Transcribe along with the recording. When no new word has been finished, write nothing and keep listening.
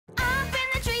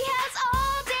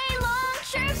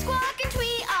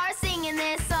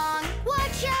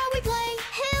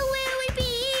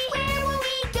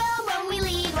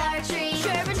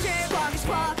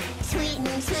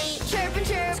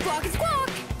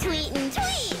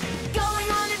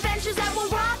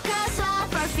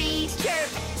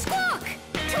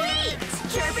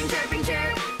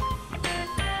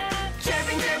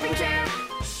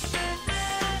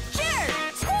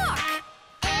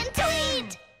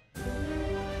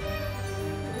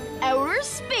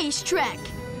space trek.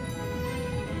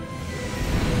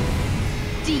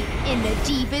 Deep in the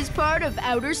deepest part of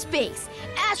outer space,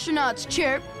 astronauts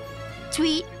Chirp,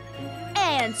 Tweet,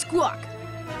 and Squawk.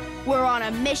 We're on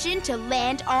a mission to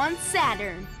land on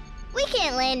Saturn. We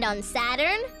can't land on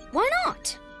Saturn. Why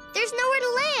not? There's nowhere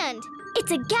to land.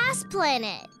 It's a gas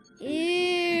planet.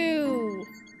 Ew.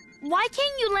 Why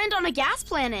can't you land on a gas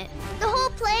planet? The whole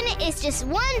planet is just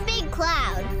one big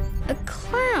cloud. A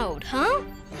cloud, huh?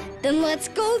 Then let's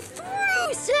go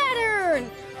through Saturn!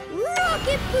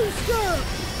 Rocket booster!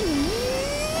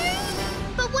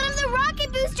 But one of the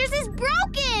rocket boosters is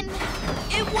broken!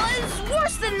 It was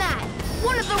worse than that.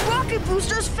 One of the rocket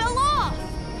boosters fell off.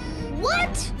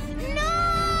 What?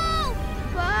 No!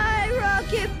 Bye,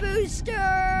 rocket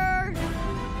booster!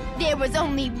 There was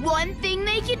only one thing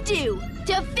they could do.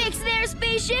 To fix their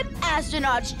spaceship,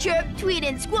 astronauts Chirp, Tweet,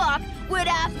 and Squawk would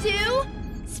have to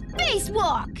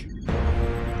spacewalk.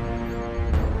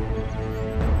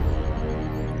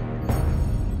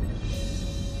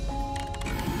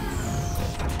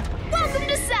 Welcome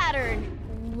to Saturn.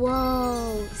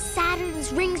 Whoa,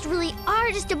 Saturn's rings really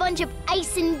are just a bunch of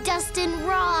ice and dust and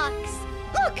rocks.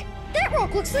 Look, that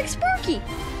rock looks like Sparky.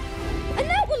 And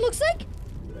that one looks like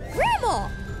Grandma.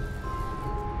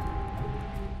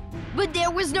 But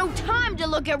there was no time to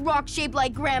look at rocks shaped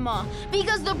like Grandma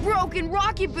because the broken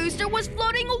rocket booster was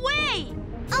floating away.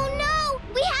 Oh no,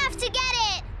 we have to get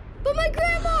it. But my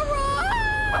Grandma rock!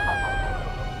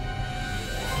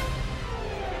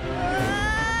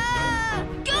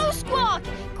 Go, Squawk!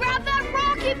 Grab that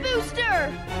rocket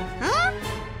booster! Huh?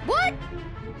 What?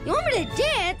 You want me to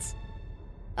dance?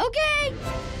 Okay.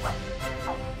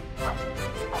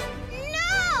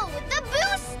 No, the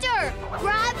booster!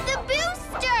 Grab the booster!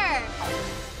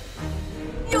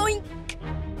 Yoink!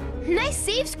 Nice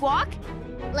save, Squawk.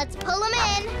 Let's pull him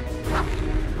in.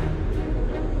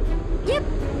 Yep,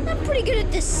 I'm pretty good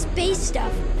at this space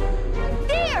stuff.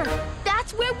 There!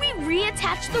 That's where we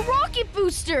reattach the rocket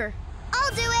booster.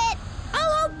 I'll do it.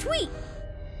 I'll help Tweet.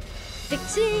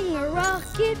 Fixing a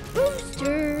rocket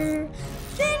booster,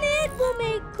 then it will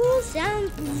make cool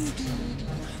sounds.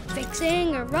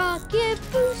 Fixing a rocket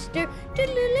booster,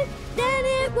 then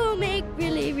it will make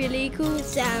really, really cool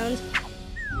sounds.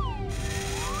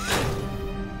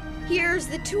 Here's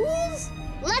the tools.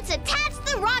 Let's attach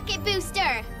the rocket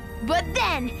booster. But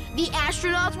then, the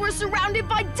astronauts were surrounded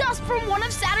by dust from one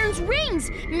of Saturn's rings,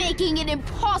 making it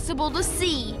impossible to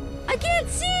see. I can't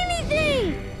see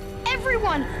anything.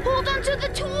 Everyone, hold on to the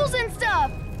tools and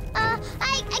stuff. I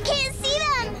can't see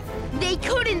them. They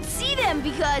couldn't see them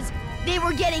because they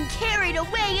were getting carried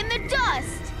away in the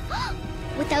dust.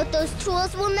 Without those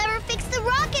tools, we'll never fix the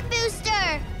rocket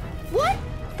booster. What?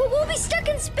 But we'll be stuck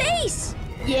in space.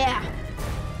 Yeah,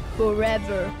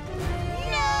 forever.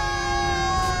 No!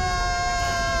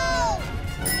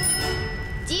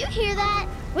 Do you hear that?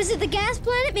 Was it the gas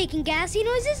planet making gassy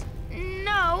noises?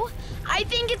 No, I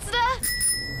think it's the...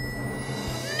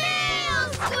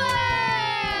 Mail Squirrel!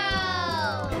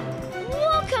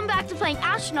 We'll come back to playing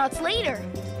astronauts later.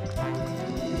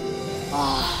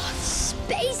 Oh,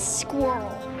 Space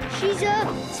Squirrel. She's a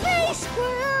space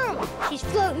squirrel. She's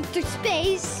floating through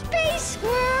space, space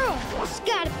squirrel. She's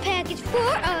got a package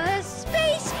for us,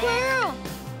 space squirrel.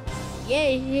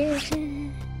 Yeah.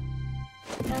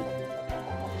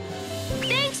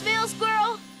 Thanks, Mail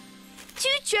Squirrel. To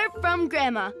Chirp from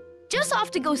Grandma. Just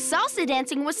off to go salsa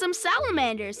dancing with some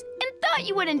salamanders and thought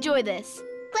you would enjoy this.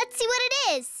 Let's see what it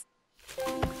is.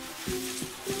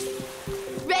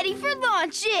 Ready for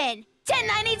launch in 10,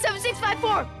 9, 8, 7, 6, 5,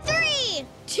 4, 3,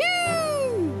 2,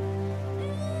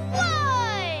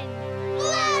 1.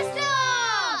 blast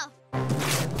off!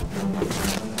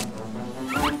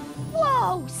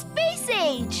 Whoa, space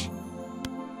age.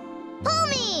 Pull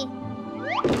me!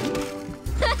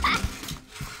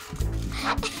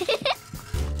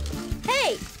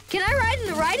 Hey, can I ride in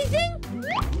the riding thing?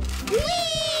 Whee!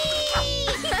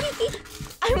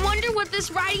 I wonder what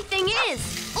this riding thing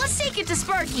is. Let's take it to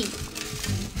Sparky.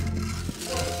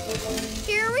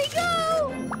 Here we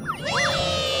go.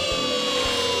 Whee!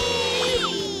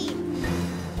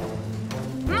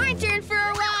 My turn for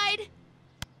a ride.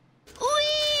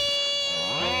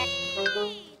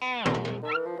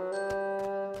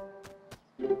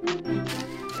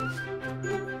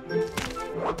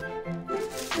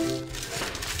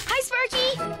 Hi, Sparky.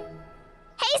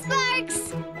 Hey, Sparks!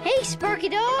 Hey, Sparky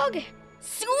Dog.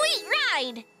 Sweet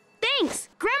ride. Thanks.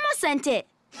 Grandma sent it.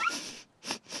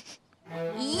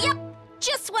 Yep,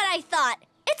 just what I thought.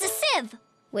 It's a sieve.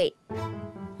 Wait,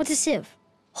 what's a sieve?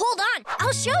 Hold on,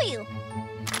 I'll show you.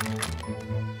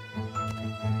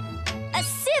 A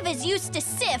sieve sieve is used to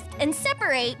sift and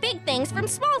separate big things from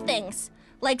small things,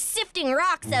 like sifting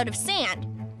rocks out of sand.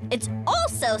 It's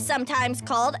also sometimes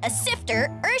called a sifter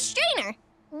or a strainer.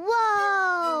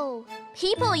 Whoa!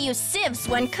 People use sieves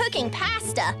when cooking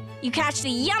pasta. You catch the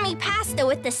yummy pasta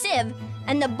with the sieve,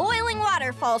 and the boiling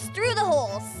water falls through the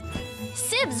holes.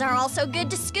 Sieves are also good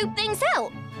to scoop things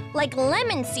out, like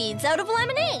lemon seeds out of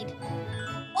lemonade.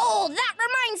 Oh, that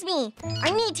reminds me!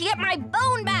 I need to get my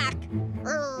bone back!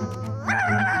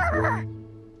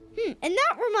 And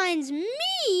that reminds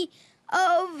me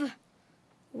of...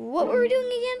 What were we doing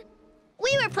again?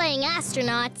 We were playing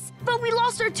astronauts. But we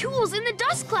lost our tools in the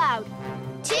dust cloud.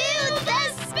 To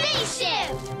the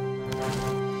spaceship!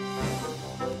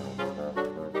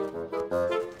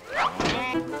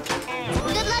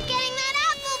 Good luck getting that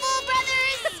apple, Bull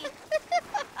Brothers!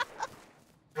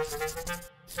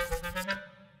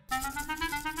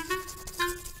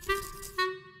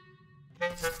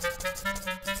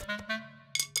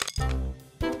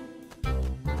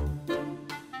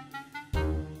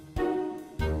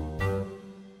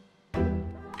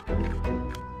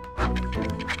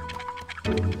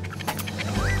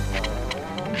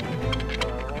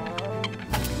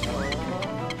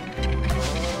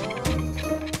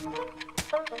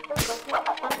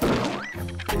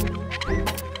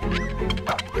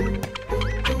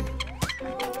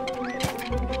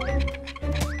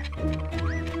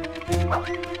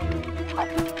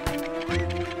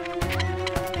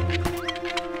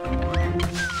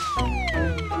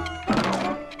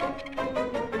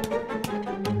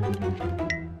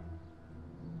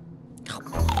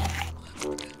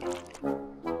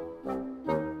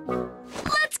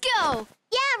 Let's go!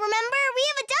 Yeah, remember? We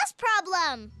have a dust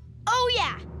problem. Oh,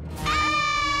 yeah.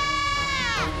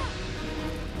 Ah!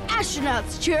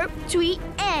 Astronauts Chirp, Tweet,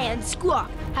 and Squawk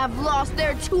have lost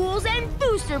their tools and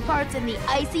booster parts in the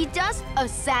icy dust of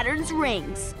Saturn's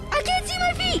rings. I can't see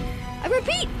my feet! I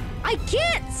repeat, I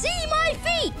can't see my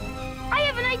feet! I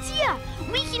have an idea.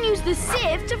 We can use the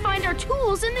sieve to find our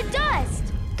tools in the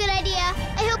dust. Good idea.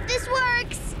 I hope this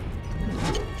works.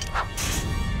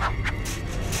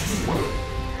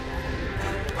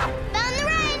 Found the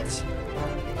wrench.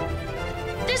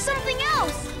 There's something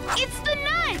else. It's the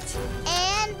nut.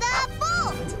 And the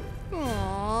bolt.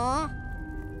 Aww.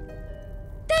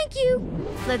 Thank you.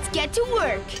 Let's get to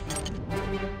work.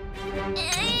 And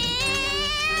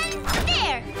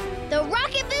there. The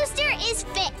rocket booster is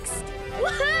fixed.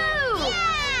 Woohoo!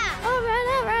 Yeah! All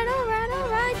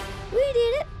right. We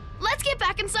did it. Let's get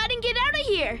back inside and get out of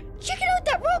here. Check it out,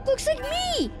 that rock looks like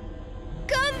me.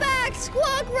 Come back,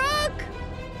 Squawk Rock.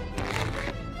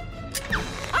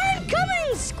 I'm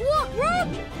coming, Squawk Rock.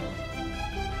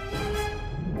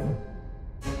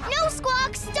 No,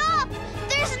 Squawk, stop!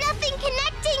 There's nothing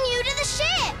connecting you to the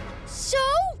ship.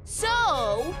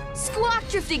 So, Squawk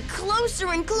drifted closer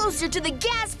and closer to the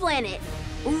gas planet.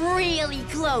 Really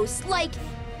close, like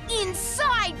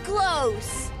inside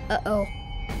close. uh-oh.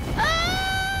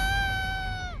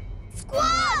 Ah!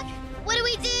 Squawk! What do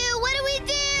we do? What do we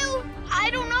do? I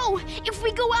don't know. If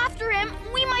we go after him,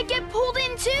 we might get pulled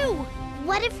in too.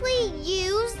 What if we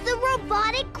use the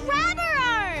robotic grabber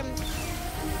arm?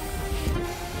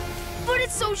 But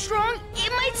it's so strong,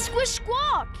 it might squish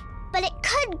Squawk. But it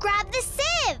could grab the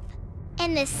sieve.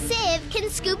 And the sieve can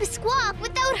scoop Squawk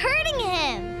without hurting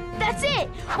him. That's it.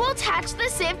 We'll attach the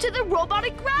sieve to the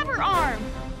robotic grabber arm.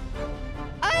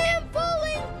 I am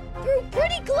falling through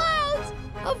pretty clouds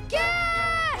of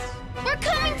gas. We're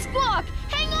coming, Squawk.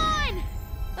 Hang on.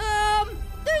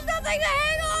 There's nothing to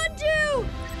hang on to.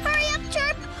 Hurry up,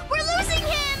 Chirp. We're losing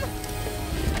him.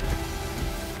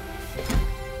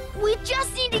 We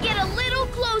just need to get a little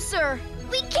closer.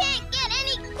 We can't get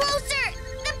any closer.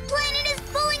 The planet is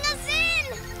pulling us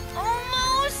in.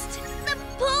 Almost. The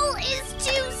pull is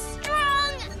too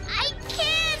strong. I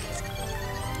can't.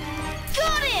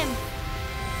 Got him.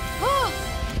 Oh,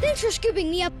 thanks for scooping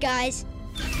me up, guys.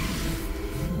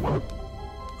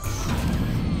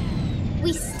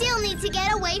 We still need to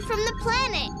get away from the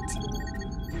planet.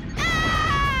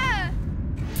 Ah!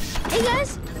 Hey,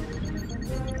 guys.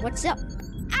 What's up?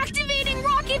 Activating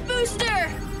rocket booster.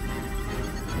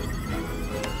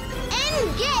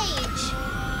 Engage!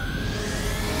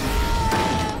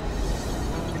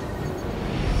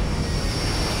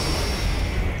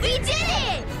 We did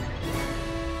it!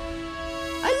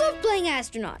 I love playing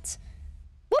astronauts.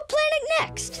 What planet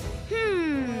next?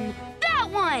 That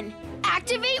one.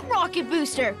 Activate rocket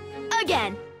booster.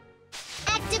 Again.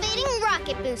 Activating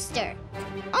rocket booster.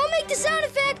 I'll make the sound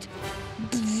effect.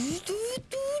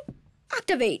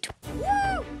 Activate.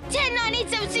 Woo! 10, 9, 8,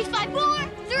 7, 6, 5, 4,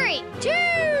 3, 2,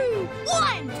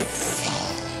 1.